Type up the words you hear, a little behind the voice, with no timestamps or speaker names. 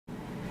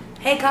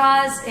Hey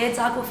Kaz, it's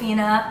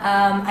Awkwafina.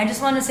 I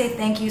just want to say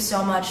thank you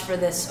so much for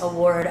this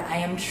award. I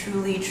am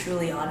truly,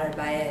 truly honored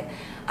by it.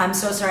 I'm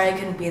so sorry I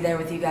couldn't be there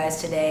with you guys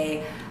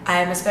today.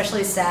 I'm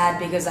especially sad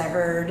because I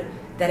heard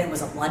that it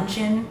was a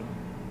luncheon,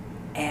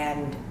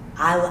 and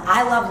I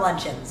love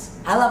luncheons.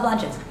 I love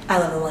luncheons. I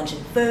love the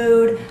luncheon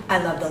food.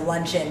 I love the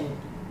luncheon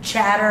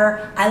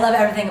chatter. I love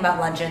everything about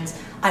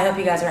luncheons. I hope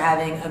you guys are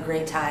having a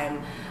great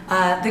time.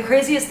 The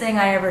craziest thing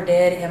I ever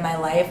did in my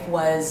life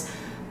was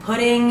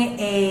putting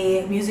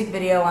a music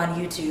video on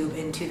YouTube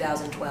in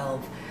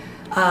 2012.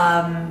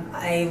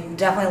 I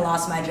definitely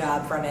lost my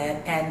job from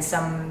it, and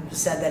some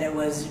said that it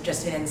was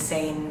just an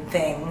insane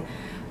thing,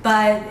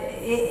 but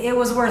it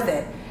was worth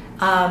it.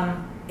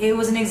 It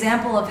was an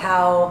example of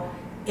how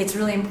it's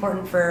really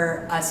important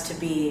for us to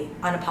be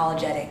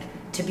unapologetic,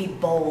 to be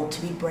bold,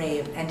 to be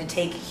brave, and to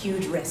take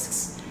huge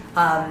risks.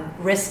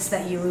 Risks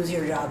that you lose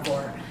your job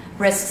for.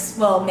 Risks,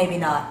 well, maybe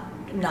not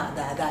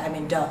that, I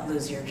mean, don't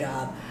lose your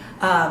job.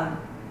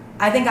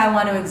 I think I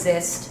want to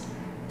exist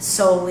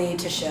solely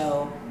to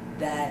show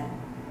that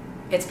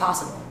it's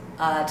possible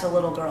to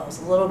little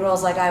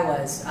girls like I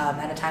was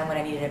at a time when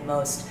I needed it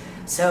most.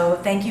 So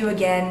thank you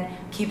again,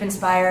 keep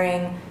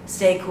inspiring,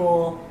 stay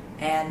cool,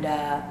 and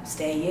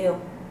stay you.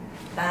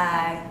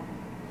 Bye.